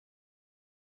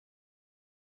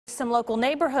Some local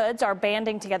neighborhoods are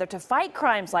banding together to fight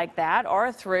crimes like that,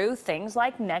 or through things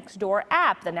like Nextdoor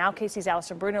app. The Now KC's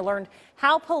Allison Bruner learned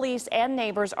how police and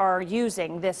neighbors are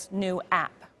using this new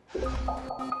app.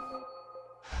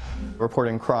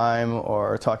 Reporting crime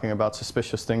or talking about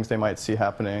suspicious things they might see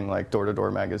happening, like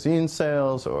door-to-door magazine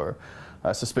sales or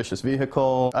a suspicious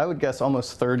vehicle. I would guess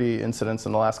almost 30 incidents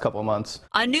in the last couple of months.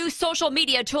 A new social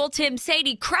media tool Tim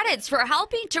Sadie credits for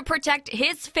helping to protect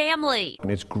his family.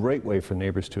 It's a great way for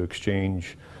neighbors to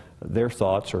exchange their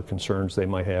thoughts or concerns they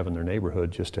might have in their neighborhood,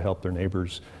 just to help their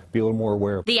neighbors be a little more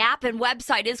aware. The app and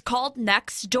website is called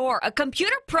Nextdoor, a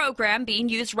computer program being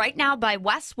used right now by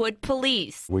Westwood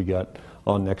police. We got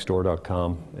on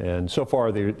nextdoor.com, and so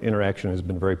far the interaction has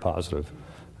been very positive.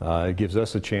 It gives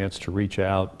us a chance to reach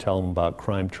out, tell them about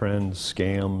crime trends,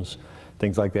 scams,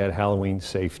 things like that, Halloween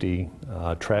safety,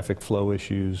 traffic flow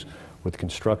issues with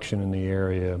construction in the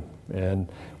area. And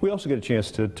we also get a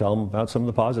chance to tell them about some of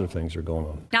the positive things that are going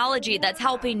on. Technology that's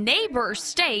helping neighbors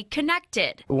stay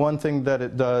connected. One thing that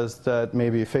it does that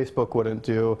maybe Facebook wouldn't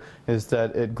do is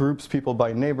that it groups people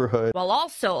by neighborhood, while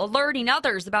also alerting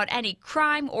others about any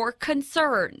crime or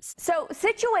concerns. So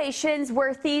situations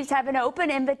where thieves have an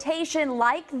open invitation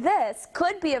like this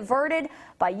could be averted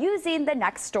by using the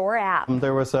Nextdoor app.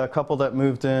 There was a couple that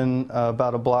moved in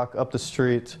about a block up the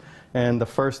street, and the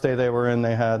first day they were in,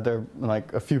 they had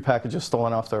a few packages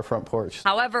stolen off their front porch.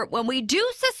 However, when we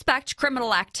do suspect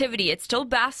criminal activity, it's still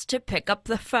best to pick up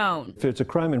the phone. If it's a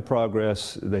crime in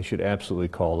progress, they should absolutely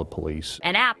call the police.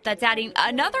 An app that's adding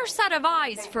another set of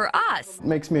eyes for us. It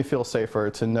makes me feel safer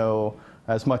to know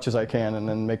as much as I can and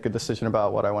then make a decision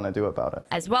about what I want to do about it.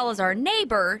 As well as our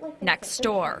neighbor next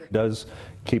door. It does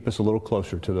keep us a little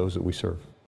closer to those that we serve.